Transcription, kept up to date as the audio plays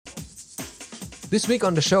This week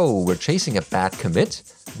on the show, we're chasing a bad commit.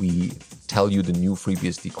 We tell you the new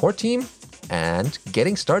FreeBSD core team and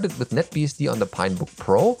getting started with NetBSD on the Pinebook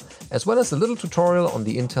Pro, as well as a little tutorial on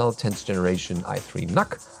the Intel 10th generation i3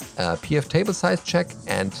 NUC, a PF table size check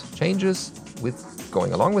and changes with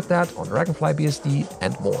going along with that on Dragonfly BSD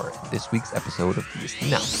and more. This week's episode of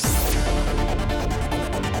BSD Now.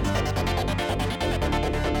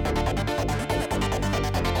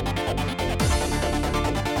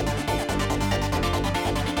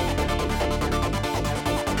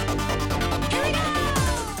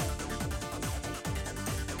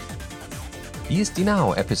 BSD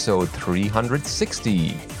Now, episode 360,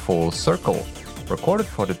 Full Circle, recorded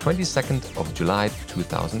for the 22nd of July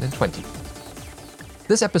 2020.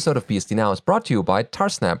 This episode of BSD Now is brought to you by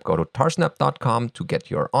Tarsnap. Go to tarsnap.com to get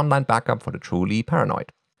your online backup for the truly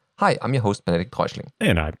paranoid. Hi, I'm your host, Benedikt Treuschling.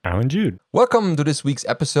 And I'm Alan Jude. Welcome to this week's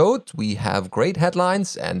episode. We have great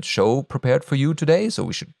headlines and show prepared for you today, so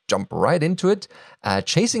we should jump right into it.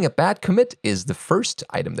 Chasing a bad commit is the first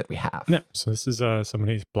item that we have. Yeah, so this is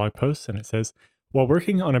somebody's blog post, and it says, while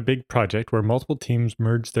working on a big project where multiple teams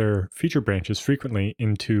merge their feature branches frequently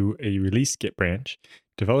into a release Git branch,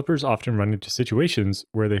 developers often run into situations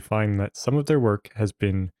where they find that some of their work has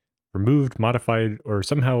been removed, modified, or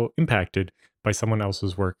somehow impacted by someone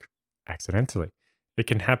else's work accidentally. It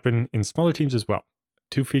can happen in smaller teams as well.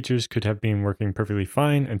 Two features could have been working perfectly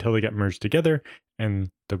fine until they got merged together, and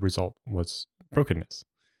the result was brokenness.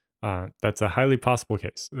 That's a highly possible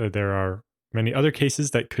case. There are many other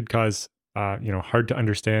cases that could cause hard to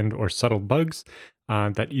understand or subtle bugs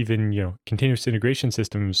that even continuous integration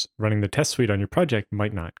systems running the test suite on your project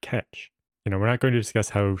might not catch. We're not going to discuss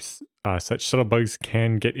how such subtle bugs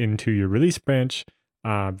can get into your release branch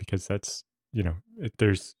because that's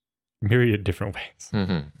there's myriad different ways.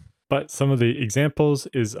 Mm-hmm. But some of the examples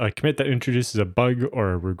is a commit that introduces a bug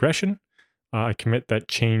or a regression, a commit that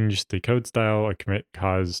changed the code style, a commit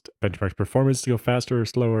caused benchmark performance to go faster or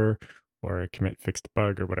slower, or a commit fixed a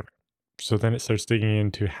bug or whatever. So then it starts digging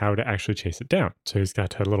into how to actually chase it down. So he's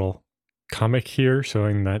got a little comic here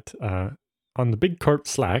showing that on the Big Corp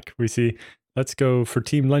Slack, we see, let's go for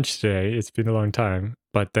team lunch today. It's been a long time.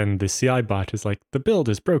 But then the CI bot is like, the build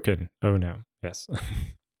is broken. Oh no. Yes.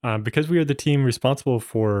 Because we are the team responsible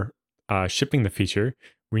for shipping the feature,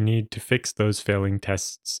 we need to fix those failing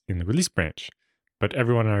tests in the release branch. But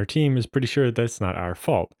everyone on our team is pretty sure that's not our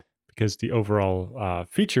fault because the overall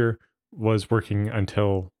feature was working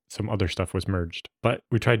until some other stuff was merged. But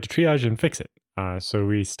we tried to triage and fix it. So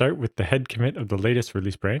we start with the head commit of the latest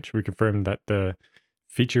release branch. We confirm that the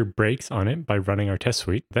feature breaks on it by running our test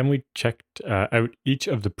suite. Then we checked out each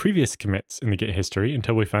of the previous commits in the Git history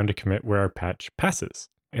until we found a commit where our patch passes.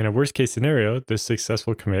 In a worst case scenario, this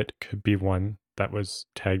successful commit could be one that was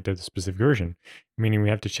tagged as a specific version, meaning we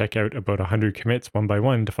have to check out about 100 commits one by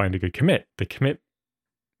one to find a good commit. The commit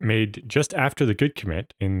made just after the good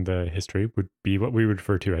commit in the history would be what we would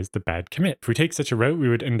refer to as the bad commit. If we take such a route, we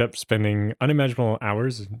would end up spending unimaginable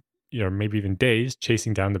hours, maybe even days,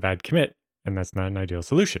 chasing down the bad commit, and that's not an ideal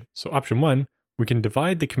solution. So option one, we can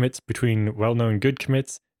divide the commits between well-known good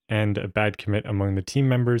commits and a bad commit among the team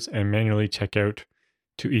members and manually check out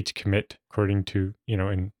to each commit according to,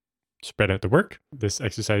 and spread out the work. This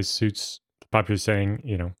exercise suits the popular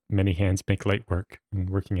saying, many hands make light work when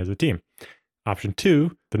working as a team. Option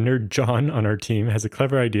two, the nerd John on our team has a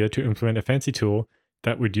clever idea to implement a fancy tool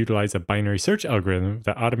that would utilize a binary search algorithm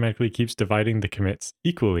that automatically keeps dividing the commits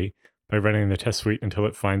equally by running the test suite until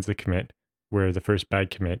it finds the commit where the first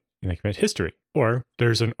bad commit in the commit history. Or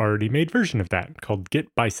there's an already made version of that called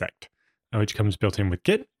Git Bisect, which comes built in with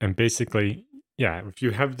Git. And basically, if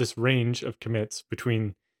you have this range of commits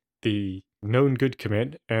between the known good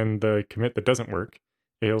commit and the commit that doesn't work,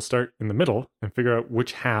 it'll start in the middle and figure out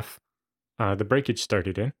which half the breakage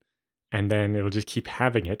started in, and then it'll just keep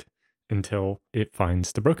having it until it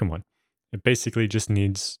finds the broken one. It basically just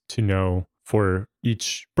needs to know for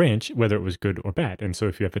each branch whether it was good or bad. And so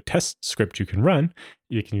if you have a test script you can run,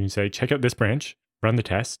 you can say, check out this branch, run the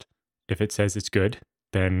test. If it says it's good,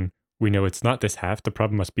 then we know it's not this half. The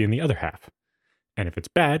problem must be in the other half. And if it's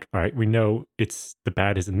bad, all right, we know the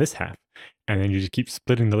bad is in this half. And then you just keep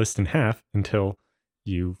splitting the list in half until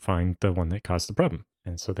you find the one that caused the problem.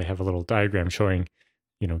 And so they have a little diagram showing,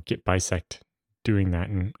 Git Bisect doing that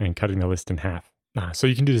and cutting the list in half. So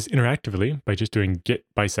you can do this interactively by just doing Git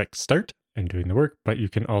Bisect start and doing the work, but you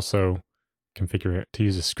can also configure it to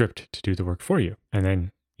use a script to do the work for you. And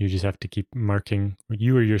then you just have to keep marking,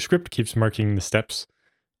 you or your script keeps marking the steps,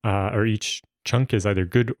 or each chunk is either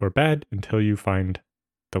good or bad until you find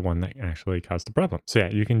the one that actually caused the problem. So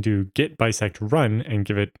you can do Git Bisect run and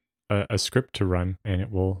give it a script to run, and it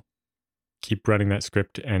will keep running that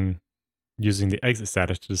script and using the exit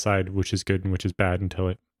status to decide which is good and which is bad until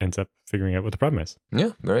it ends up figuring out what the problem is.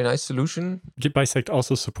 Yeah, very nice solution. Git bisect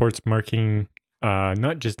also supports marking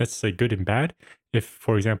not just necessarily good and bad. If,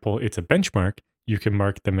 for example, it's a benchmark, you can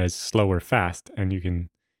mark them as slow or fast, and you can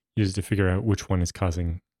use it to figure out which one is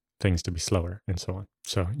causing things to be slower and so on.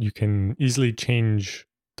 So you can easily change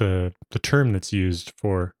the term that's used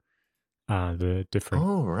for the different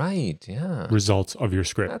Oh, right. Yeah. results of your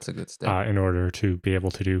script. That's a good step. In order to be able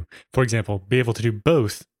to do, for example, be able to do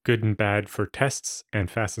both good and bad for tests and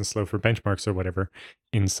fast and slow for benchmarks or whatever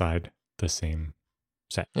inside the same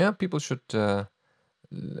set. Yeah, people should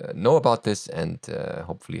know about this and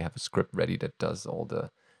hopefully have a script ready that does all the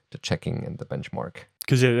checking and the benchmark.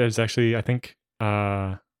 Because it was actually, I think,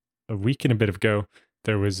 a week and a bit ago,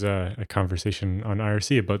 there was a conversation on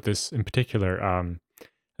IRC about this in particular.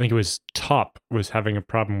 I think it was Top was having a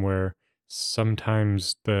problem where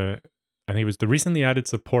sometimes I think it was the recently added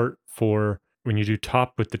support for when you do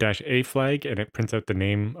Top with the -a flag and it prints out the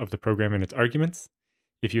name of the program and its arguments.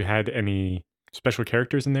 If you had any special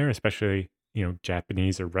characters in there, especially,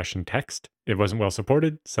 Japanese or Russian text, it wasn't well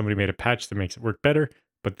supported. Somebody made a patch that makes it work better,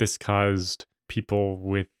 but this caused people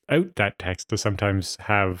without that text to sometimes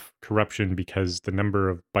have corruption because the number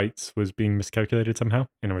of bytes was being miscalculated somehow,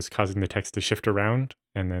 and it was causing the text to shift around.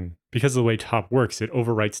 And then because of the way Top works, it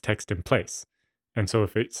overwrites text in place. And so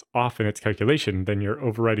if it's off in its calculation, then you're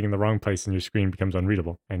overwriting in the wrong place and your screen becomes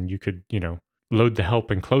unreadable. And you could, load the help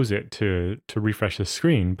and close it to refresh the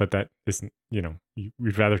screen, but that isn't,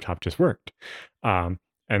 you'd rather Top just worked.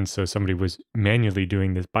 And so somebody was manually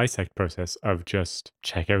doing this bisect process of just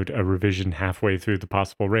check out a revision halfway through the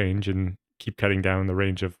possible range and keep cutting down the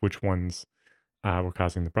range of which ones were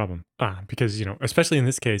causing the problem. Because, especially in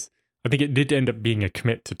this case, I think it did end up being a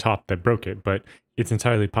commit to Top that broke it, but it's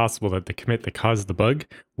entirely possible that the commit that caused the bug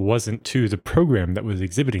wasn't to the program that was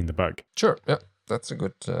exhibiting the bug. Sure. Yeah, that's a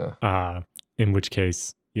good... in which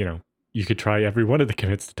case, you could try every one of the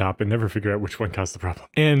commits to Top and never figure out which one caused the problem.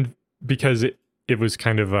 And because it was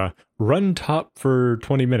kind of a run Top for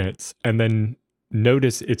 20 minutes and then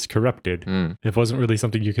notice it's corrupted. It wasn't really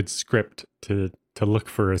something you could script to look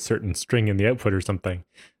for a certain string in the output or something.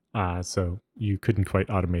 So you couldn't quite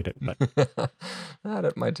automate it. But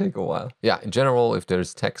that might take a while. Yeah, in general, if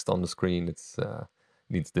there's text on the screen, it's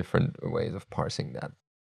needs different ways of parsing that.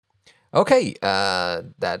 Okay,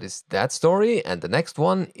 that is that story. And the next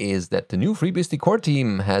one is that the new FreeBSD core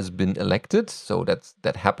team has been elected. So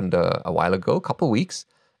that happened a while ago, a couple of weeks.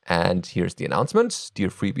 And here's the announcement. Dear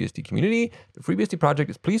FreeBSD community, the FreeBSD project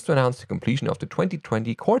is pleased to announce the completion of the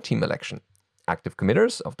 2020 core team election. Active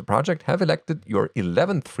committers of the project have elected your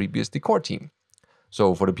 11th FreeBSD core team.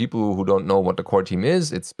 So for the people who don't know what the core team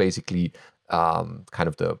is, it's basically kind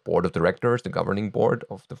of the board of directors, the governing board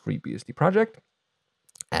of the FreeBSD project.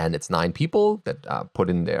 And it's 9 people that put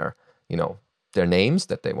in their names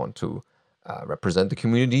that they want to represent the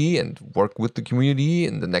community and work with the community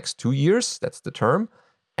in the next 2 years. That's the term.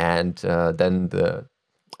 And then the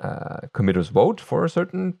committers vote for a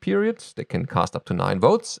certain period. They can cast up to 9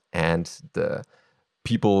 votes. And the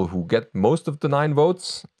people who get most of the 9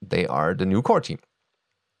 votes, they are the new core team.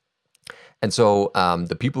 And so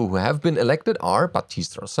the people who have been elected are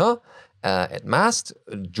Baptiste Rossin, Ed Mast,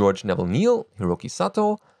 George Neville-Neal, Hiroki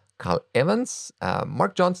Sato, Carl Evans,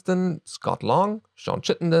 Mark Johnston, Scott Long, Sean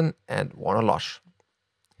Chittenden, and Warner Losch.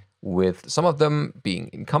 With some of them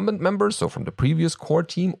being incumbent members, so from the previous core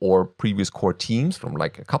team or previous core teams from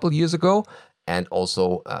like a couple years ago, and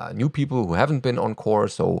also new people who haven't been on core,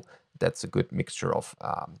 so that's a good mixture of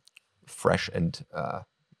fresh and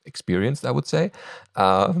experienced, I would say.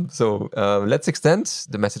 So let's extend,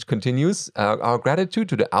 the message continues, our gratitude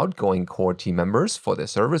to the outgoing core team members for their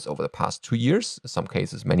service over the past 2 years, in some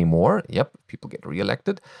cases many more. Yep, people get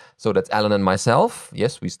re-elected. So that's Alan and myself.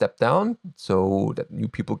 Yes, we stepped down so that new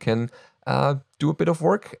people can do a bit of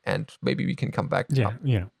work and maybe we can come back.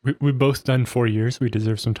 Yeah, we've both done 4 years. We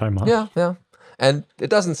deserve some time off. Yeah. And it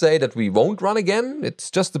doesn't say that we won't run again. It's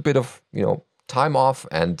just a bit of, time off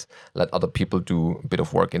and let other people do a bit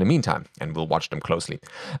of work in the meantime, and we'll watch them closely.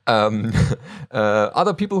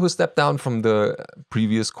 Other people who stepped down from the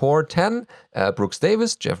previous core 10, Brooks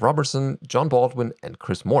Davis, Jeff Robertson, John Baldwin, and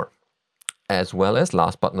Chris Moore. As well as,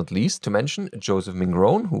 last but not least, to mention Joseph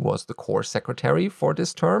Mingrone, who was the core secretary for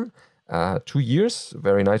this term, 2 years.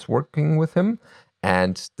 Very nice working with him.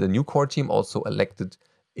 And the new core team also elected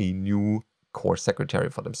a new core secretary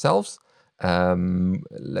for themselves.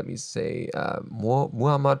 Let me say,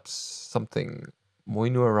 Muhammad something,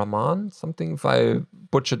 Moinur Rahman something. If I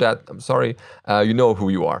butcher that, I'm sorry. You know who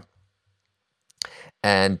you are.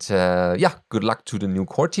 And good luck to the new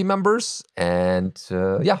core team members. And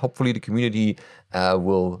hopefully the community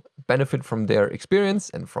will benefit from their experience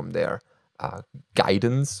and from their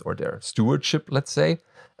guidance or their stewardship, let's say,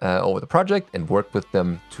 over the project, and work with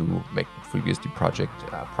them to make the FreeBSD project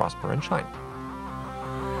prosper and shine.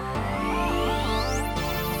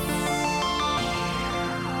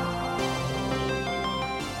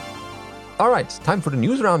 All right, time for the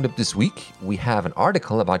news roundup this week. We have an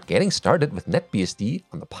article about getting started with NetBSD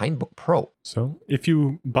on the Pinebook Pro. So if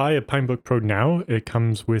you buy a Pinebook Pro now, it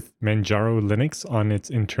comes with Manjaro Linux on its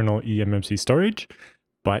internal eMMC storage,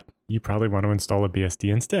 but you probably want to install a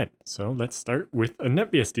BSD instead. So let's start with a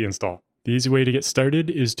NetBSD install. The easy way to get started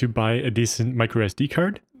is to buy a decent microSD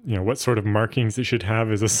card. You know, what sort of markings it should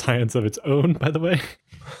have is a science of its own, by the way.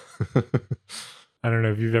 I don't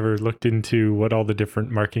know if you've ever looked into what all the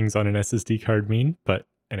different markings on an SSD card mean, but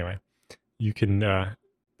anyway, you can,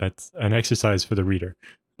 that's an exercise for the reader.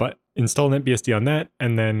 But install NetBSD on that,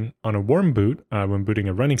 and then on a warm boot, when booting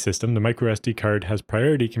a running system, the microSD card has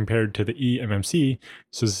priority compared to the eMMC,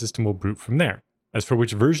 so the system will boot from there. As for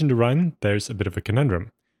which version to run, there's a bit of a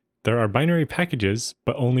conundrum. There are binary packages,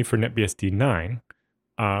 but only for NetBSD 9,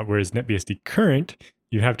 whereas NetBSD Current,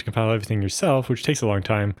 you have to compile everything yourself, which takes a long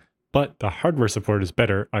time, but the hardware support is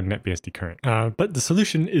better on NetBSD Current. But the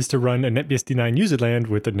solution is to run a NetBSD 9 userland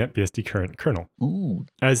with a NetBSD Current kernel. Ooh.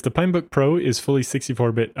 As the Pinebook Pro is fully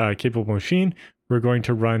 64-bit capable machine, we're going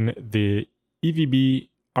to run the EVB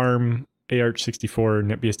ARM AArch64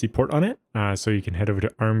 NetBSD port on it. So you can head over to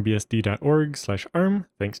armbsd.org/ARM,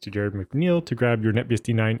 thanks to Jared McNeil, to grab your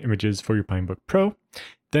NetBSD 9 images for your Pinebook Pro.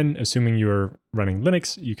 Then, assuming you're running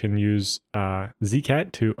Linux, you can use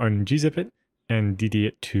Zcat to ungzip it and DD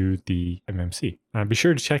it to the MMC. Be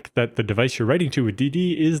sure to check that the device you're writing to with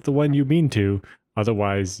DD is the one you mean to,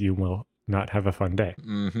 otherwise you will not have a fun day.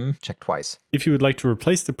 Check twice. If you would like to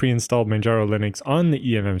replace the pre-installed Manjaro Linux on the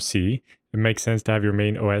eMMC, it makes sense to have your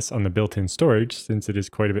main OS on the built-in storage, since it is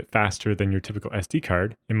quite a bit faster than your typical SD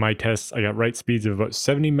card. In my tests, I got write speeds of about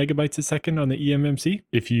 70 megabytes a second on the eMMC.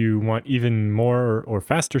 If you want even more or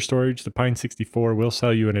faster storage, the Pine64 will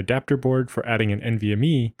sell you an adapter board for adding an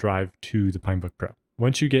NVMe drive to the Pinebook Pro.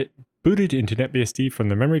 Once you get booted into NetBSD from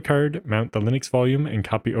the memory card, mount the Linux volume and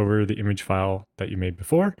copy over the image file that you made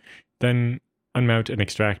before, then unmount and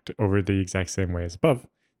extract over the exact same way as above.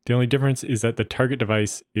 The only difference is that the target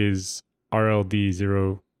device is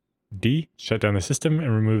RLD0D. Shut down the system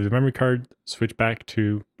and remove the memory card, switch back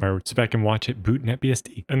and watch it boot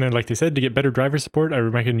NetBSD. And then, like they said, to get better driver support, I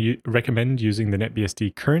recommend using the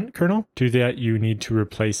NetBSD Current kernel. To do that, you need to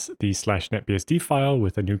replace the /NetBSD file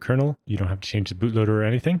with a new kernel. You don't have to change the bootloader or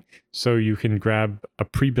anything. So you can grab a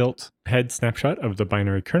pre-built head snapshot of the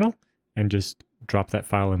binary kernel and just drop that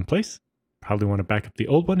file in place. Probably want to back up the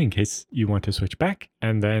old one in case you want to switch back,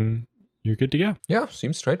 and then you're good to go. Yeah,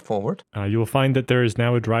 seems straightforward. You will find that there is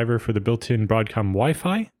now a driver for the built-in Broadcom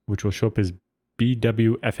Wi-Fi, which will show up as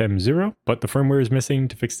BWFM0, but the firmware is missing.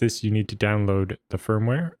 To fix this, you need to download the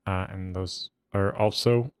firmware, and those are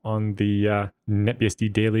also on the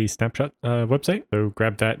NetBSD Daily Snapshot website. So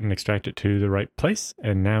grab that and extract it to the right place,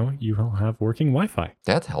 and now you will have working Wi-Fi.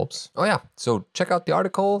 That helps. Oh yeah, so check out the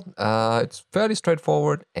article. It's fairly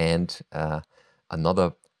straightforward, and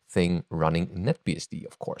another thing running NetBSD,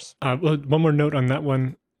 of course. Well, one more note on that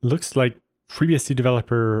one. Looks like FreeBSD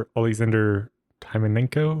developer Alexander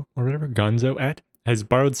Timonenko, or whatever, Gonzo has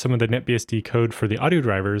borrowed some of the NetBSD code for the audio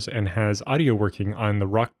drivers and has audio working on the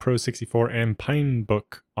Rock Pro 64 and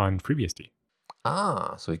Pinebook on FreeBSD.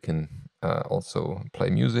 So you can also play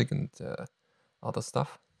music and other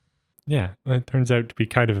stuff. Yeah, it turns out to be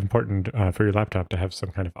kind of important for your laptop to have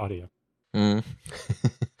some kind of audio.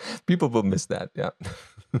 People will miss that, yeah.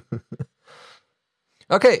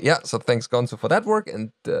 Okay, yeah, so thanks Gonzo for that work,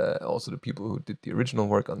 and also the people who did the original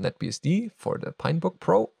work on NetBSD for the Pinebook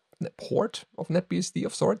Pro port of NetBSD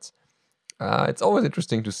of sorts. It's always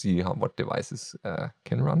interesting to see what devices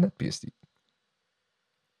can run NetBSD.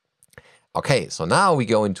 Okay, so now we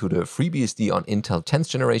go into the FreeBSD on Intel 10th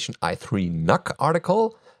generation i3 NUC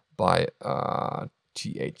article by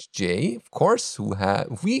THJ, of course,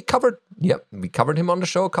 we covered him on the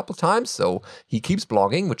show a couple times, so he keeps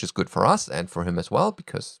blogging, which is good for us and for him as well,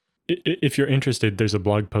 because if you're interested, there's a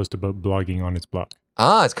blog post about blogging on his blog.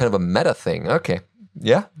 It's kind of a meta thing. Okay,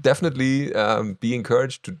 yeah, definitely be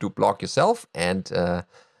encouraged to do blog yourself, and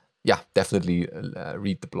definitely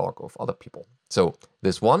read the blog of other people. So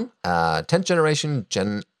this one, 10th generation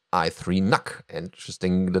Gen i3 NUC,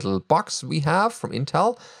 interesting little box we have from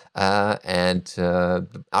Intel. And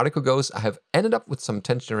the article goes, I have ended up with some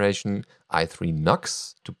 10th generation i3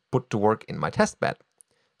 NUCs to put to work in my test bed.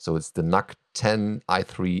 So it's the NUC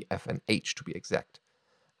 10i3FNH to be exact.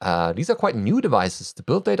 These are quite new devices. The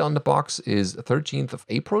build date on the box is 13th of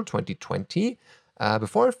April 2020.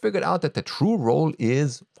 Before I figured out that the true role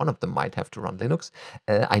is one of them might have to run Linux,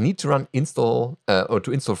 I need to install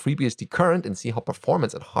FreeBSD current and see how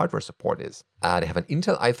performance and hardware support is. They have an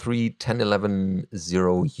Intel i3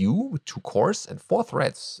 10110U with 2 cores and 4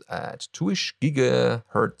 threads at 2-ish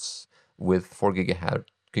gigahertz with 4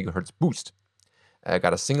 gigahertz boost.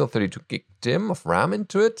 Got a single 32 gig DIMM of RAM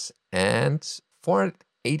into it and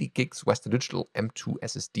 480 gigs Western Digital M2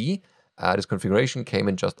 SSD. This configuration came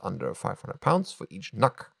in just under 500 pounds for each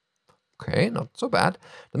NUC. Okay, not so bad.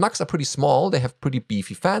 The NUCs are pretty small. They have pretty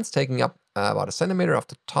beefy fans taking up about a centimeter off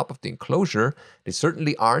the top of the enclosure. They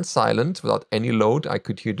certainly aren't silent. Without any load, I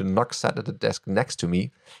could hear the NUC sat at the desk next to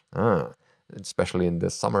me. Especially in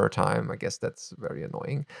the summertime, I guess that's very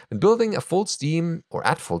annoying. When building at full steam,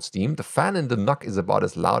 the fan in the NUC is about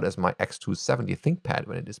as loud as my X270 ThinkPad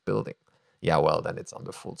when it is building. Yeah, well, then it's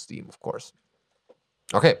under full steam, of course.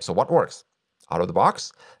 Okay, so what works? Out of the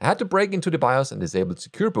box, I had to break into the BIOS and disable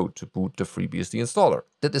Secure Boot to boot the FreeBSD installer.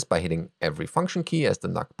 Did this by hitting every function key as the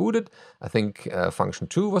NUC booted. I think function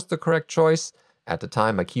 2 was the correct choice. At the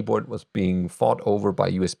time, my keyboard was being fought over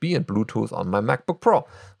by USB and Bluetooth on my MacBook Pro.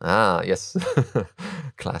 Yes,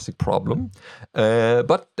 classic problem.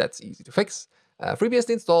 But that's easy to fix. FreeBSD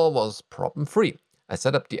install was problem-free. I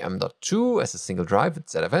set up the M.2 as a single drive with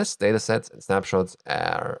ZFS, datasets, and snapshots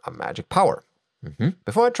are a magic power.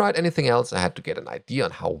 Before I tried anything else, I had to get an idea on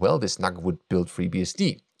how well this NUC would build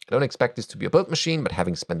FreeBSD. I don't expect this to be a build machine, but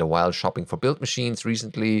having spent a while shopping for build machines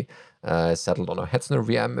recently, settled on a Hetzner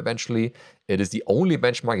VM eventually, it is the only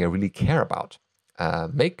benchmark I really care about.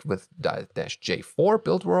 Make with -J4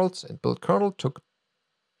 build worlds and build kernel took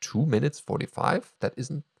 2 minutes 45. That's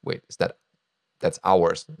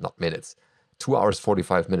hours, not minutes. 2 hours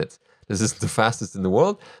 45 minutes. This isn't the fastest in the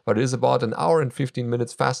world, but it is about an hour and 15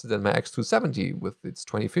 minutes faster than my X270 with its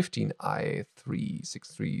 2015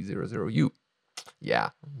 i3-6300U. Yeah,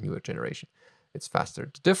 newer generation. It's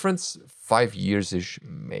faster. The difference, 5 years-ish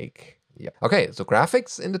make. Yeah. Okay, so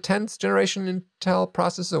graphics in the 10th generation Intel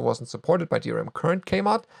processor wasn't supported by DRM current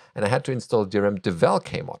KMod, and I had to install DRM Devel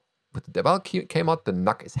KMod. With the Devel KMod, the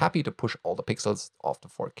NUC is happy to push all the pixels off the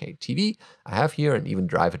 4K TV I have here and even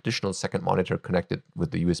drive additional second monitor connected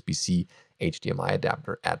with the USB-C HDMI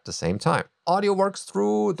adapter at the same time. Audio works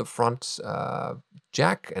through the front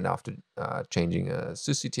jack, and after changing a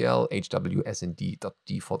sysctl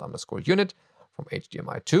hwsnd.default_unit from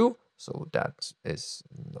HDMI 2, so that is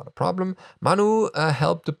not a problem. Manu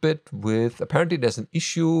helped a bit with, apparently there's an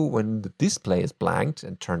issue when the display is blanked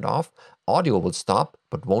and turned off. Audio will stop,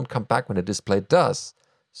 but won't come back when the display does.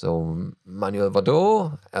 So Manuel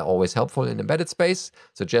Vado, always helpful in embedded space,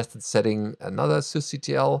 suggested setting another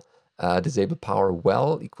sysctl disable power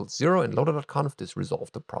well equals 0 and loader.conf. This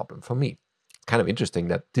resolved the problem for me. Kind of interesting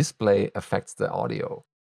that display affects the audio.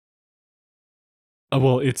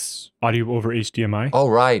 Well, it's audio over HDMI. Oh,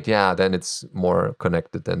 right. Yeah, then it's more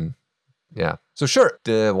connected than... Yeah. So sure,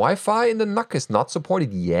 the Wi-Fi in the NUC is not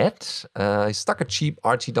supported yet. I stuck a cheap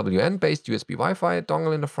RTWN-based USB Wi-Fi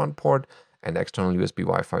dongle in the front port, and external USB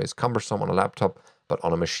Wi-Fi is cumbersome on a laptop, but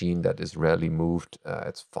on a machine that is rarely moved,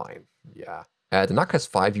 it's fine. Yeah. The NUC has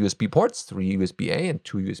 5 USB ports, 3 USB-A and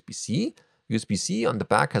 2 USB-C. USB-C on the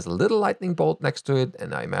back has a little lightning bolt next to it,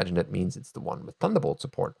 and I imagine that means it's the one with Thunderbolt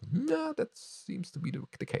support. Yeah, that seems to be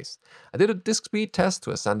the case. I did a disk speed test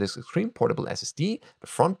to a SanDisk Extreme portable SSD. The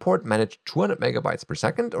front port managed 200 megabytes per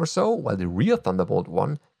second or so, while the rear Thunderbolt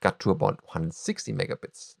one got to about 160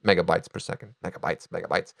 megabytes per second.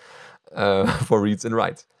 Megabytes, for reads and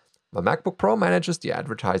writes. My MacBook Pro manages the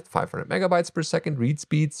advertised 500 megabytes per second read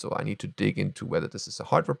speed, so I need to dig into whether this is a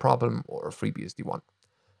hardware problem or a FreeBSD one.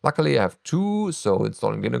 Luckily, I have 2, so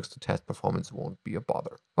installing Linux to test performance won't be a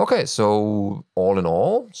bother. Okay, so all in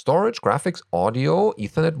all, storage, graphics, audio,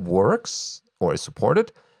 Ethernet works or is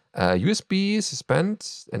supported. USB,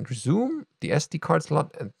 suspend and resume. The SD card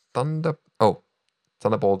slot and Thunderbolt,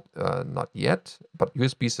 not yet, but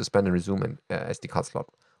USB, suspend and resume and SD card slot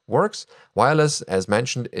works. Wireless, as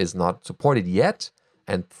mentioned, is not supported yet.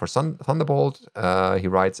 And for Thunderbolt, he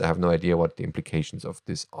writes, I have no idea what the implications of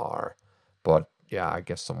this are. But yeah, I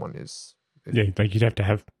guess someone is... Yeah, like you'd have to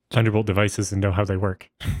have Thunderbolt devices and know how they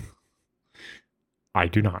work. I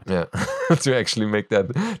do not. Yeah, to actually make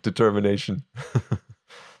that determination.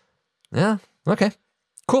 Yeah, okay,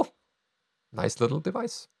 cool. Nice little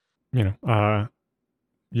device. You know,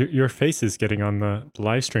 your face is getting on the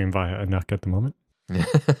live stream via a NUC at the moment.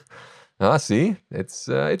 See,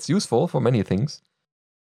 it's useful for many things.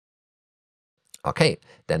 Okay,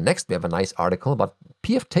 then next we have a nice article about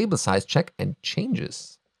PF table size check and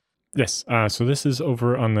changes. Yes. So this is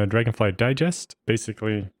over on the Dragonfly Digest.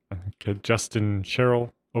 Basically, I think Justin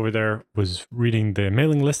Sherrill over there was reading the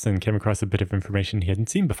mailing list and came across a bit of information he hadn't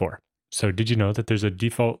seen before. So did you know that there's a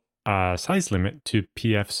default size limit to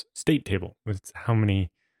PF's state table? It's how many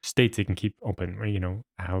states it can keep open. Or,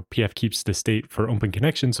 how PF keeps the state for open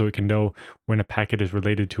connection so it can know when a packet is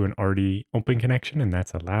related to an already open connection, and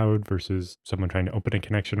that's allowed versus someone trying to open a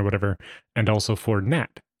connection or whatever. And also for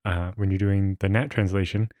NAT, when you're doing the NAT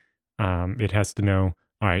translation, it has to know,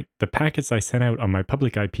 all right, the packets I sent out on my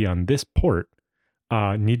public IP on this port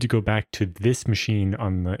need to go back to this machine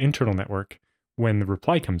on the internal network when the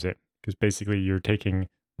reply comes in. Because basically you're taking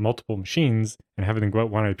multiple machines and having them go out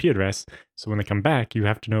one IP address. So when they come back, you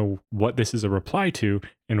have to know what this is a reply to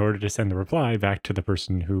in order to send the reply back to the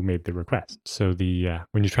person who made the request. So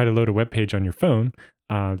when you try to load a web page on your phone,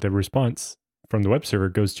 the response from the web server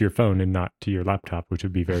goes to your phone and not to your laptop, which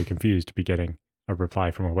would be very confused to be getting a reply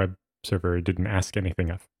from a web server it didn't ask anything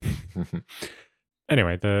of.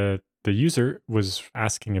 Anyway, the user was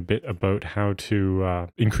asking a bit about how to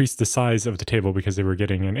increase the size of the table because they were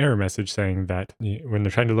getting an error message saying that when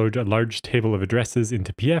they're trying to load a large table of addresses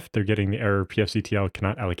into PF, they're getting the error PFCTL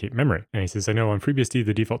cannot allocate memory. And he says, I know on FreeBSD,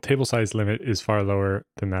 the default table size limit is far lower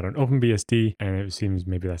than that on OpenBSD, and it seems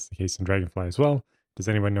maybe that's the case in Dragonfly as well. Does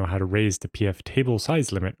anyone know how to raise the PF table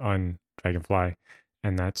size limit on Dragonfly?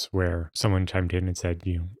 And that's where someone chimed in and said,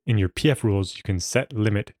 in your PF rules, you can set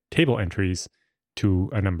limit table entries to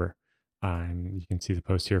a number. And you can see the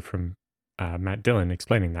post here from Matt Dillon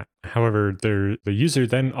explaining that. However, the user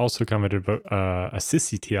then also commented about a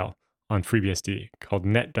sysctl on FreeBSD called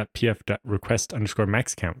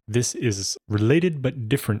net.pf.request_maxcount. This is related but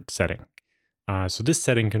different setting. So this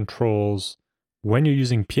setting controls when you're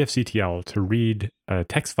using PFCTL to read a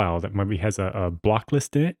text file that maybe has a block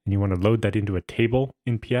list in it, and you want to load that into a table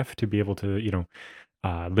in PF to be able to,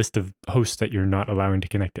 list of hosts that you're not allowing to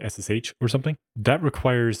connect to SSH or something, that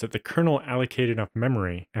requires that the kernel allocate enough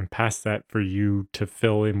memory and pass that for you to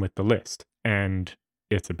fill in with the list. And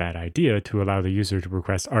it's a bad idea to allow the user to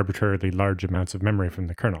request arbitrarily large amounts of memory from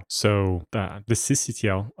the kernel. So the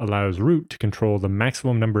sysctl allows root to control the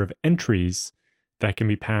maximum number of entries that can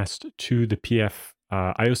be passed to the PF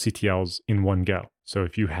IOCTLs in one go. So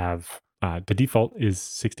if you have, the default is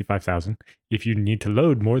 65,000. If you need to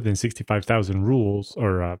load more than 65,000 rules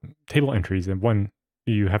or table entries in one,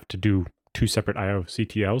 you have to do two separate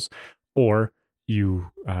IOCTLs, or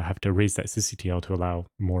you have to raise that sysctl to allow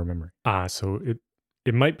more memory. So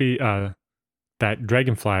it might be that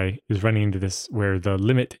Dragonfly is running into this where the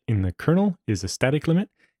limit in the kernel is a static limit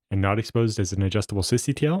and not exposed as an adjustable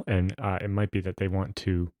sysctl, and it might be that they want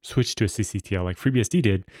to switch to a sysctl like FreeBSD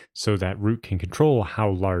did so that root can control how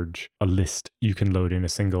large a list you can load in a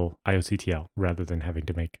single IOCTL rather than having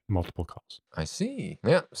to make multiple calls. I see.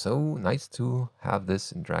 Yeah, so nice to have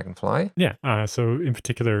this in Dragonfly. Yeah, so in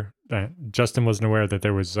particular, Justin wasn't aware that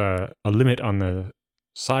there was a limit on the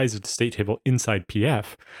size of the state table inside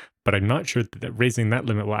PF, but I'm not sure that raising that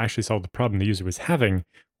limit will actually solve the problem the user was having,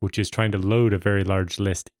 which is trying to load a very large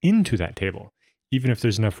list into that table. Even if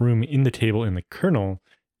there's enough room in the table in the kernel,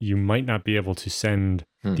 you might not be able to send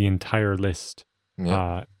the entire list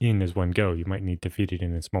in as one go. You might need to feed it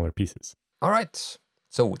in smaller pieces. All right.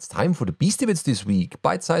 So it's time for the Beastie Bits this week.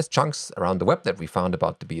 Bite-sized chunks around the web that we found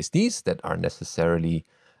about the BSDs that are necessarily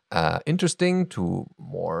interesting to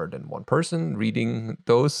more than one person reading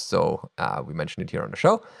those. So we mentioned it here on the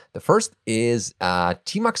show. The first is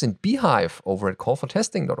Tmux and Beehive over at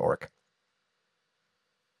callfortesting.org.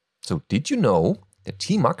 So did you know that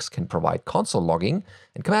Tmux can provide console logging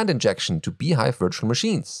and command injection to Beehive virtual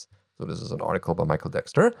machines? So this is an article by Michael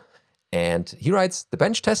Dexter. And he writes, the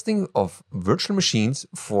bench testing of virtual machines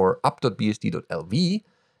for up.bsd.lv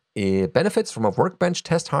benefits from a workbench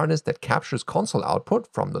test harness that captures console output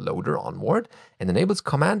from the loader onward and enables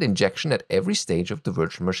command injection at every stage of the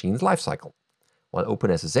virtual machine's lifecycle. While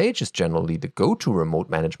OpenSSH is generally the go-to remote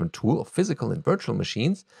management tool of physical and virtual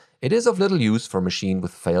machines, it is of little use for a machine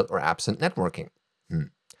with failed or absent networking.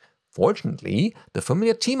 Fortunately, the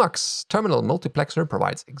familiar Tmux terminal multiplexer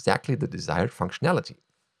provides exactly the desired functionality.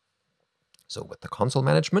 So with the console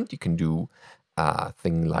management, you can do a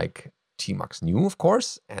thing like Tmux new, of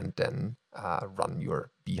course, and then run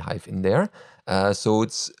your Beehive in there. So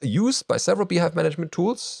it's used by several Beehive management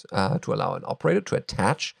tools to allow an operator to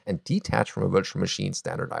attach and detach from a virtual machine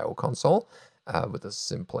standard I/O console with a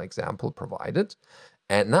simple example provided.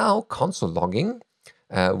 And now console logging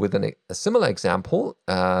with a similar example,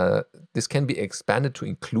 this can be expanded to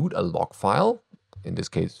include a log file, in this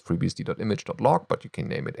case FreeBSD.image.log, but you can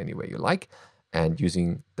name it any way you like. And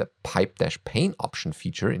using the pipe-pane option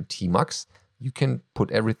feature in Tmux, you can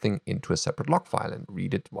put everything into a separate log file and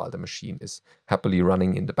read it while the machine is happily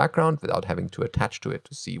running in the background without having to attach to it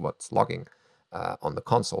to see what's logging on the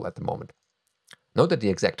console at the moment. Note that the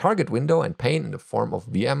exact target window and pane in the form of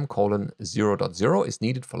VM:0.0 is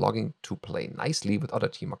needed for logging to play nicely with other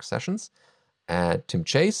Tmux sessions. Tim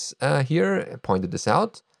Chase here pointed this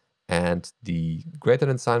out, and the greater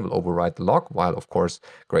than sign will override the log, while of course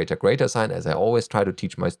greater sign, as I always try to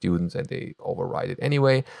teach my students, and they override it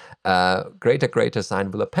anyway, greater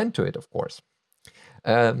sign will append to it, of course.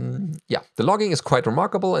 The logging is quite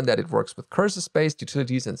remarkable in that it works with cursor-based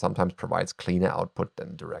utilities and sometimes provides cleaner output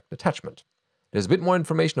than direct attachment. There's a bit more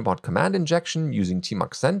information about command injection using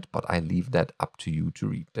Tmux Send, but I leave that up to you to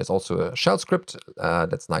read. There's also a shell script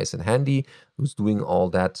that's nice and handy, who's doing all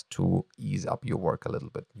that to ease up your work a little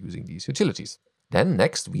bit using these utilities. Then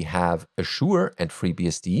next we have Azure and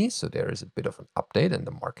FreeBSD, so there is a bit of an update in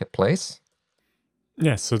the marketplace.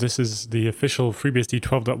 Yes, so this is the official FreeBSD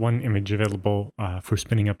 12.1 image available for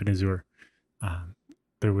spinning up in Azure.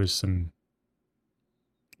 There was some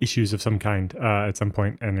issues of some kind at some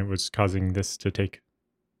point, and it was causing this to take,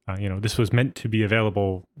 this was meant to be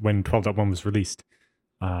available when 12.1 was released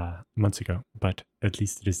months ago, but at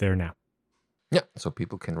least it is there now. Yeah, so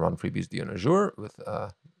people can run FreeBSD on Azure with a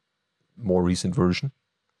more recent version.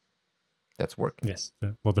 That's working. Yes,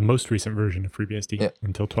 the most recent version of FreeBSD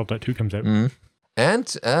until 12.2 comes out. Mm-hmm.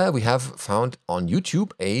 And we have found on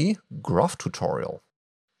YouTube a Groff tutorial,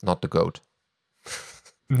 not the goat.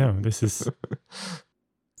 No, this is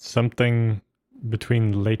something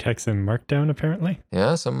between LaTeX and Markdown, apparently.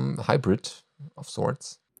 Yeah, some hybrid of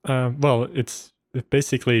sorts. Well, it's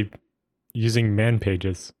basically using man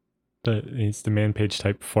pages. It's the man page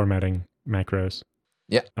type formatting macros.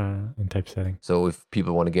 Yeah. And typesetting. So if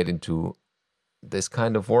people want to get into this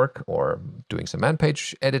kind of work or doing some man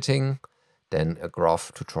page editing, then a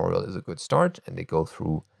Groff tutorial is a good start, and they go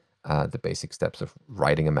through the basic steps of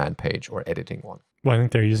writing a man page or editing one. Well, I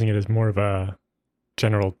think they're using it as more of a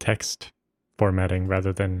general text formatting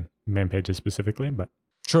rather than man pages specifically, but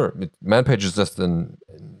sure, man page is just a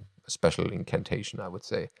special incantation, I would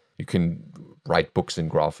say. You can write books in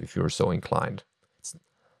Groff if you're so inclined. It's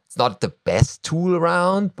not the best tool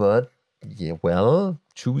around, but yeah, well,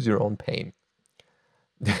 choose your own pain.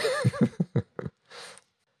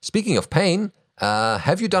 Speaking of pain,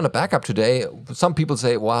 have you done a backup today? Some people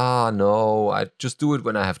say, wow, no, I just do it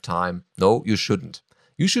when I have time. No, you shouldn't.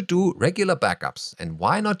 You should do regular backups, and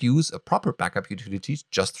why not use a proper backup utility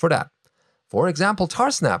just for that? For example,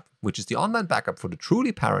 Tarsnap, which is the online backup for the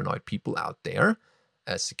truly paranoid people out there,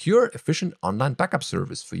 a secure, efficient online backup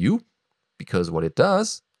service for you, because what it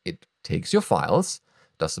does, it takes your files,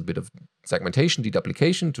 does a bit of segmentation,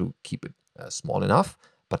 deduplication to keep it small enough,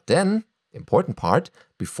 but then, important part,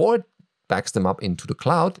 before it backs them up into the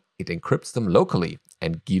cloud, it encrypts them locally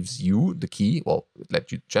and gives you the key, well,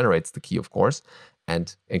 it generates the key, of course,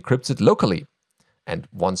 and encrypts it locally. And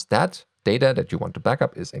once that data that you want to back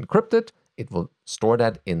up is encrypted, it will store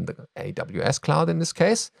that in the AWS cloud in this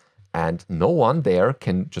case, and no one there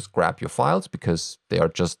can just grab your files because they are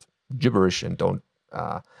just gibberish and don't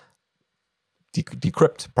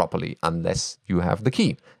decrypt properly unless you have the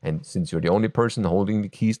key. And since you're the only person holding the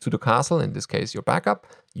keys to the castle, in this case your backup,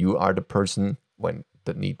 you are the person when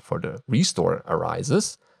the need for the restore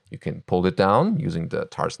arises. You can pull it down using the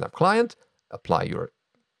Tarsnap client, apply your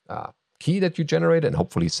key that you generate and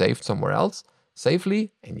hopefully saved somewhere else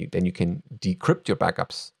safely, and then you can decrypt your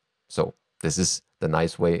backups. So this is the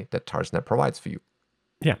nice way that Tarsnap provides for you.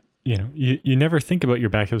 Yeah. You never think about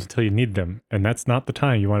your backups until you need them. And that's not the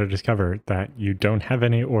time you want to discover that you don't have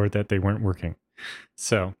any or that they weren't working.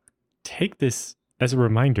 So take this as a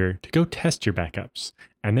reminder to go test your backups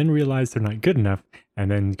and then realize they're not good enough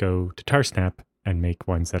and then go to Tarsnap and make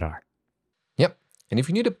ones that are. Yep. And if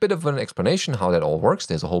you need a bit of an explanation how that all works,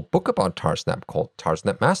 there's a whole book about Tarsnap called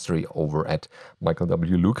Tarsnap Mastery over at Michael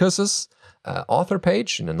W. Lucas's author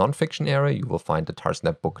page. In the nonfiction area, you will find the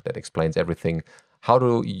Tarsnap book that explains everything, how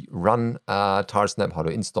to run Tarsnap, how to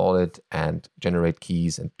install it, and generate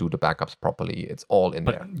keys and do the backups properly. It's all in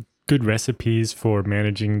there. Good recipes for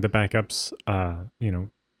managing the backups,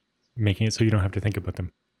 making it so you don't have to think about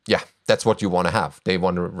them. Yeah, that's what you want to have. They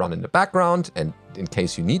want to run in the background, and in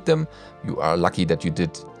case you need them, you are lucky that you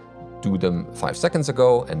did do them 5 seconds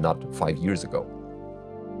ago and not 5 years ago.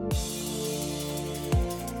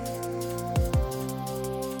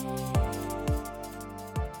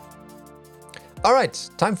 All right,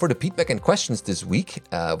 time for the feedback and questions this week.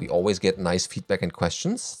 We always get nice feedback and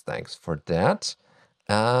questions. Thanks for that.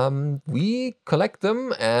 We collect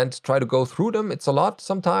them and try to go through them. It's a lot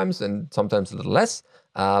sometimes and sometimes a little less.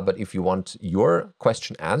 But if you want your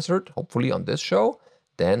question answered, hopefully on this show,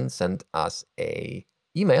 then send us a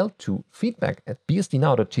email to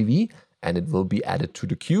feedback@bsdnow.tv and it will be added to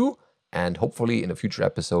the queue. And hopefully in a future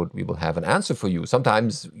episode, we will have an answer for you.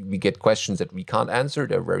 Sometimes we get questions that we can't answer.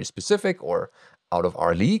 They're very specific or out of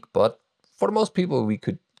our league. But for most people, we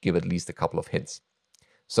could give at least a couple of hints.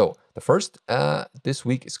 So the first this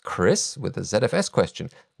week is Chris with a ZFS question,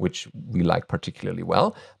 which we like particularly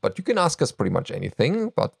well. But you can ask us pretty much anything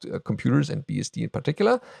about computers and BSD in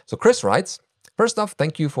particular. So Chris writes, first off,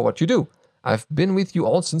 thank you for what you do. I've been with you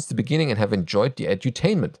all since the beginning and have enjoyed the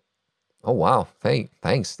edutainment. Oh, wow. Hey,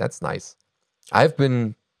 thanks. That's nice. I've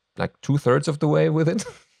been like 2/3 of the way with it.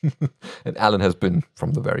 And Alan has been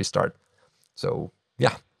from the very start. So,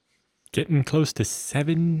 yeah. Getting close to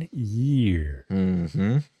 7 years.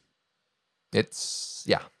 Mm-hmm. It's,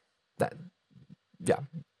 yeah.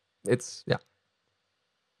 It's, yeah.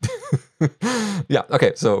 Yeah,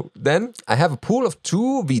 okay, so then I have a pool of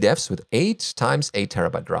 2 VDEVs with 8 times 8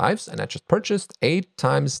 terabyte drives, and I just purchased 8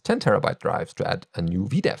 times 10 terabyte drives to add a new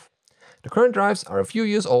VDEV. The current drives are a few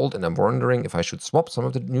years old, and I'm wondering if I should swap some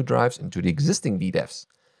of the new drives into the existing VDEVs.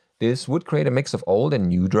 This would create a mix of old and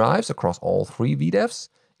new drives across all 3 VDEVs.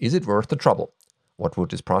 Is it worth the trouble? What would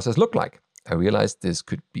this process look like? I realize this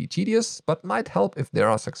could be tedious, but might help if there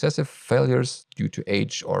are successive failures due to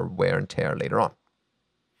age or wear and tear later on.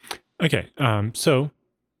 Okay, so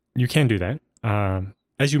you can do that.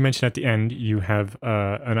 As you mentioned at the end, you have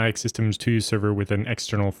an IX Systems 2 server with an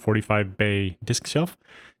external 45 bay disk shelf.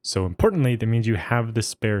 So importantly, that means you have the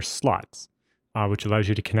spare slots, which allows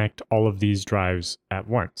you to connect all of these drives at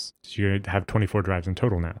once. So you have 24 drives in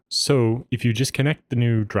total now. So if you just connect the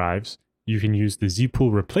new drives, you can use the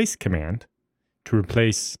zpool replace command to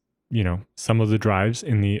replace, some of the drives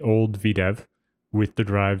in the old VDEV with the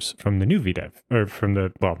drives from the new VDEV, or from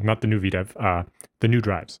the, well, not the new VDEV, the new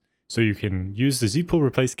drives. So you can use the zpool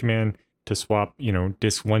replace command to swap,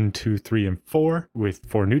 disk 1, 2, 3, and 4 with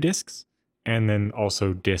 4 new disks, and then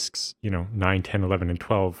also disks, 9, 10, 11, and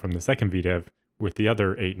 12 from the second VDEV with the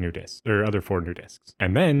other 8 new disks, or other 4 new disks.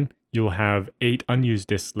 And then you'll have 8 unused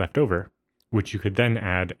disks left over, which you could then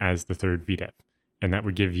add as the third VDEV. And that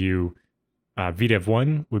would give you, VDEV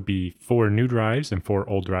 1 would be 4 new drives and 4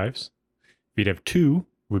 old drives. VDEV 2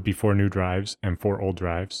 would be 4 new drives and 4 old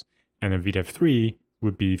drives. And then VDEV 3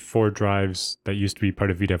 would be 4 drives that used to be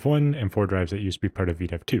part of VDEV 1 and 4 drives that used to be part of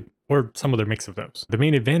VDEV 2, or some other mix of those. The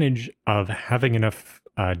main advantage of having enough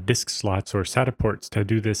disk slots or SATA ports to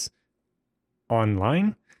do this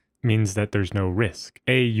online means that there's no risk.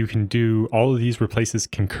 You can do all of these replaces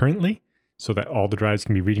concurrently so that all the drives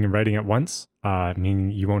can be reading and writing at once, meaning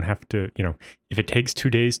you won't have to, if it takes 2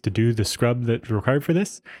 days to do the scrub that's required for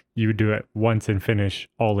this, you would do it once and finish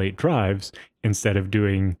all 8 drives instead of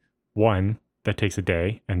doing one that takes a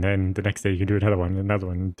day, and then the next day you can do another one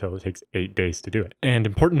until it takes 8 days to do it. And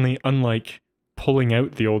importantly, unlike pulling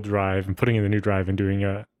out the old drive and putting in the new drive and doing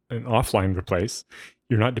an offline replace,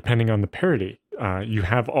 you're not depending on the parity. You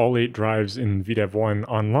have all 8 drives in VDEV 1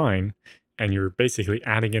 online, and you're basically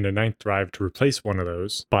adding in a 9th drive to replace one of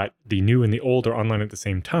those, but the new and the old are online at the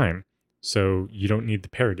same time, so you don't need the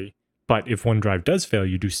parity. But if one drive does fail,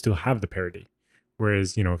 you do still have the parity.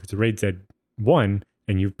 Whereas, if it's a RAID Z 1,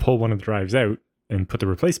 and you pull one of the drives out and put the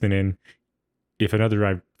replacement in, if another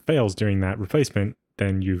drive fails during that replacement,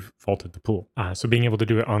 then you've faulted the pool. So being able to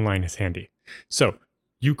do it online is handy. So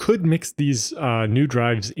you could mix these new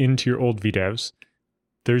drives into your old VDEVs.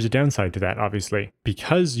 There's a downside to that, obviously.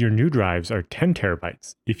 Because your new drives are 10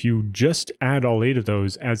 terabytes, if you just add all 8 of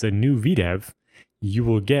those as a new VDEV, you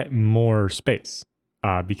will get more space.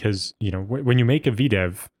 Because, when you make a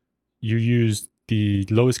VDEV, you use the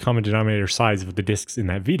lowest common denominator size of the disks in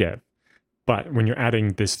that VDEV. But when you're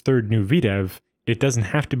adding this third new VDEV, it doesn't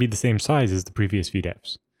have to be the same size as the previous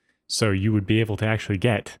VDEVs. So you would be able to actually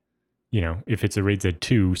get, if it's a RAID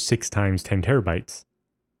Z2, 6 times 10 terabytes.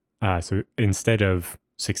 So instead of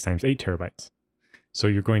 6 times 8 terabytes. So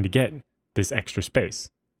you're going to get this extra space.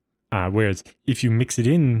 Whereas if you mix it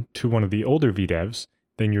in to one of the older VDEVs,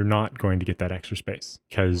 then you're not going to get that extra space,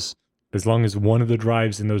 because as long as one of the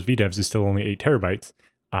drives in those VDEVs is still only 8 terabytes,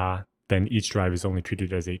 then each drive is only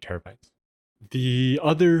treated as 8 terabytes.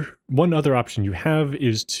 One other option you have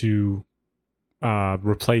is to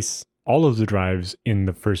replace all of the drives in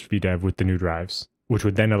the first VDEV with the new drives, which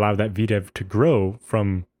would then allow that VDEV to grow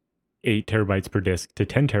from 8 terabytes per disk to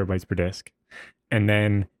 10 terabytes per disk, and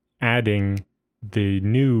then adding the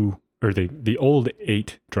new, or the old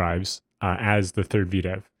 8 drives as the third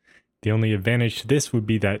VDEV. The only advantage to this would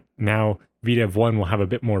be that now VDEV1 will have a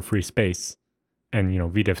bit more free space. And,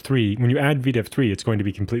 VDEV3, when you add VDEV3, it's going to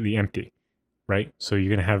be completely empty, right? So you're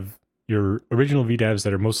going to have your original VDEVs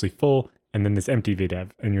that are mostly full and then this empty VDEV,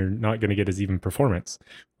 and you're not going to get as even performance.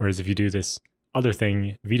 Whereas if you do this other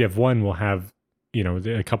thing, VDEV1 will have,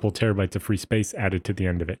 a couple terabytes of free space added to the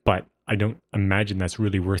end of it. But I don't imagine that's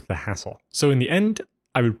really worth the hassle. So in the end,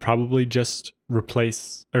 I would probably just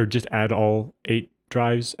replace or just add all 8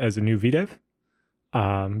 drives as a new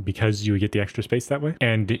VDEV because you would get the extra space that way.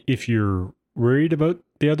 And if you're worried about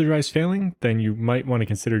the other drives failing, then you might want to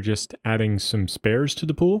consider just adding some spares to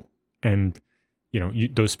the pool. And,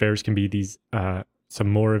 those spares can be these some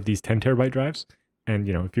more of these 10 terabyte drives. And,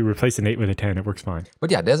 if you replace an 8 with a 10, it works fine.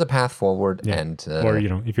 But yeah, there's a path forward. Yeah. And or,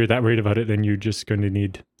 if you're that worried about it, then you're just going to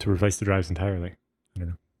need to replace the drives entirely. I don't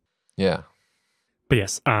know. Yeah. But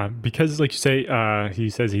yes, because like you say, he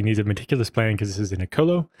says he needs a meticulous plan because this is in a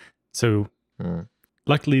colo. So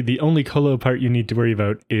luckily, the only colo part you need to worry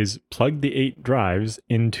about is plug the 8 drives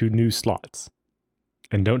into new slots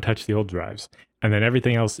and don't touch the old drives. And then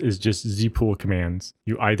everything else is just zpool commands.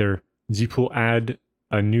 You either zpool add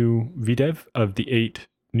a new VDEV of the 8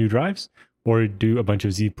 new drives or do a bunch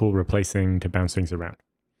of zpool replacing to bounce things around.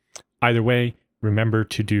 Either way, remember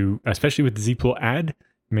to do, especially with the zpool add,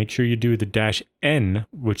 make sure you do the -n,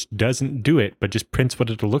 which doesn't do it, but just prints what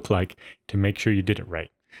it'll look like to make sure you did it right.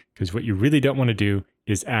 Because what you really don't want to do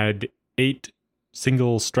is add 8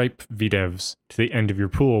 single stripe VDEVs to the end of your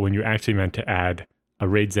pool when you actually meant to add a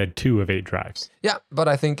RAID Z2 of 8 drives. Yeah, but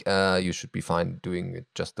I think you should be fine doing it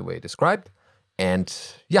just the way described. And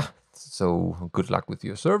yeah, so good luck with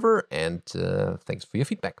your server and thanks for your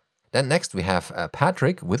feedback. Then next we have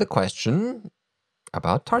Patrick with a question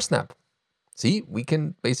about Tarsnap. See, we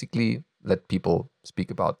can basically let people speak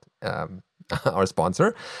about our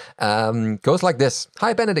sponsor. Goes like this.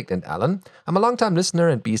 Hi, Benedict and Alan. I'm a longtime listener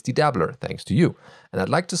and BSD dabbler, thanks to you. And I'd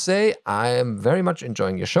like to say I am very much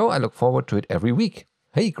enjoying your show. I look forward to it every week.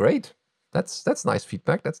 Hey, great. That's nice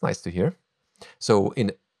feedback. That's nice to hear. So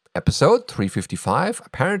in episode 355,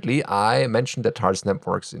 apparently I mentioned that Tarsnap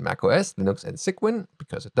works in macOS, Linux, and Cygwin,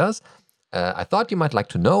 because it does. I thought you might like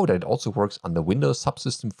to know that it also works on the Windows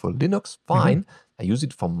subsystem for Linux fine. I use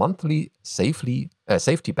it for monthly safety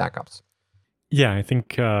backups. Yeah, I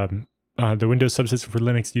think the Windows subsystem for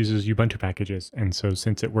Linux uses Ubuntu packages. And so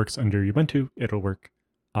since it works under Ubuntu, it'll work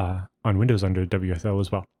on Windows under WSL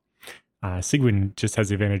as well. Cygwin just has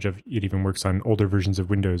the advantage of it even works on older versions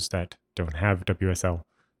of Windows that don't have WSL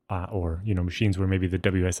or machines where maybe the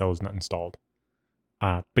WSL is not installed.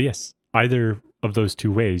 But yes, either of those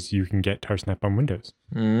two ways, you can get Tarsnap on Windows.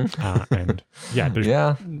 And yeah,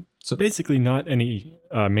 there's so basically not any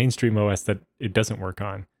mainstream OS that it doesn't work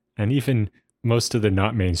on. And even most of the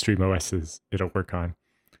not mainstream OSs it'll work on.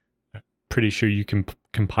 Pretty sure you can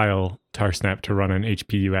compile Tarsnap to run on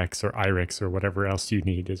HPUX or IRIX or whatever else you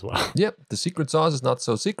need as well. Yep, the secret sauce is not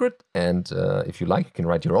so secret. And if you like, you can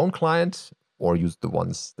write your own client or use the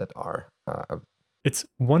ones that are... It's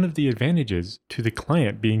one of the advantages to the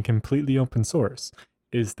client being completely open source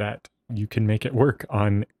is that you can make it work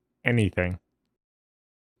on anything.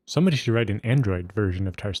 Somebody should write an Android version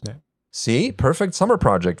of Tarsnap. See, perfect summer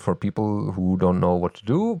project for people who don't know what to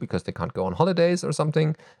do because they can't go on holidays or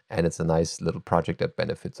something. And it's a nice little project that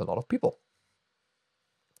benefits a lot of people.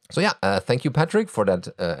 So yeah, thank you, Patrick, for that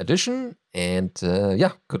addition. And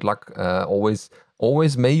yeah, good luck.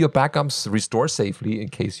 Always may your backups restore safely in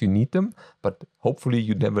case you need them. But hopefully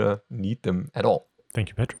you never need them at all. Thank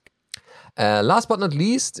you, Patrick. Last but not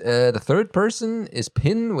least, the third person is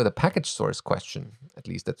Pin with a package source question. At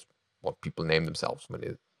least that's what people name themselves when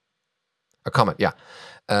they... A comment, yeah.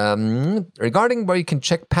 Regarding where you can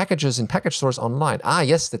check packages in package source online.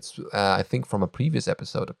 Yes, that's, I think, from a previous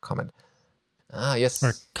episode, a comment. Yes.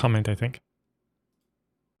 Or comment, I think.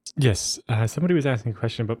 Yes, somebody was asking a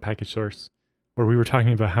question about package source, where we were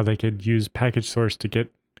talking about how they could use package source to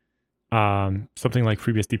get something like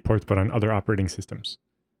FreeBSD ports, but on other operating systems.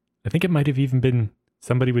 I think it might have even been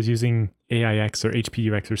somebody was using AIX or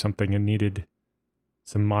HPUX or something and needed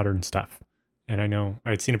some modern stuff. And I know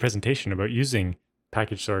I'd seen a presentation about using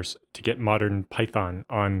package source to get modern Python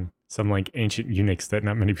on some like ancient Unix that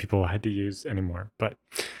not many people had to use anymore. But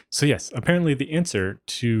so yes, apparently the answer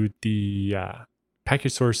to the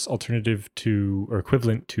package source alternative to or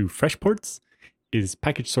equivalent to FreshPorts is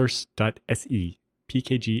packagesource.se,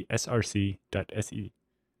 pkgsrc.se.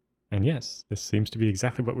 And yes, this seems to be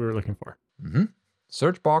exactly what we were looking for.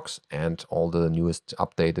 Search box and all the newest,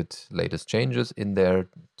 updated, latest changes in there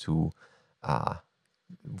to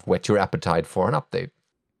whet your appetite for an update.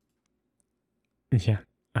 Yeah,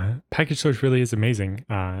 package source really is amazing.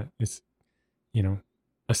 It's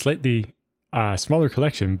a slightly a smaller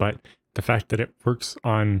collection, but the fact that it works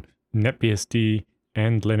on NetBSD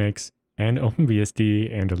and Linux and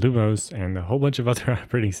OpenBSD and Illumos and a whole bunch of other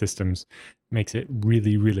operating systems makes it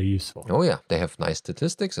really, really useful. Oh yeah, they have nice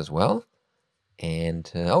statistics as well.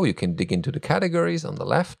 And you can dig into the categories on the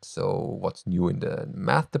left. So what's new in the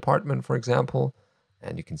math department, for example,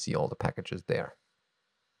 and you can see all the packages there.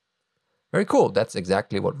 Very cool. That's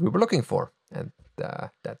exactly what we were looking for. And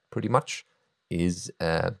that pretty much is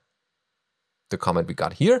the comment we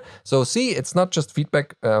got here. So see, it's not just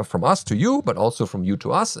feedback from us to you, but also from you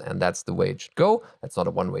to us. And that's the way it should go. That's not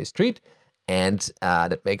a one-way street. And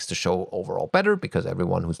that makes the show overall better because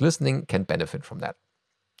everyone who's listening can benefit from that.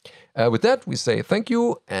 With that, we say thank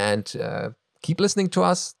you and keep listening to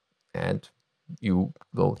us. And you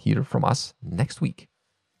will hear from us next week.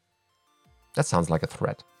 That sounds like a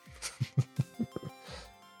threat.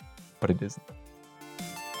 But it isn't.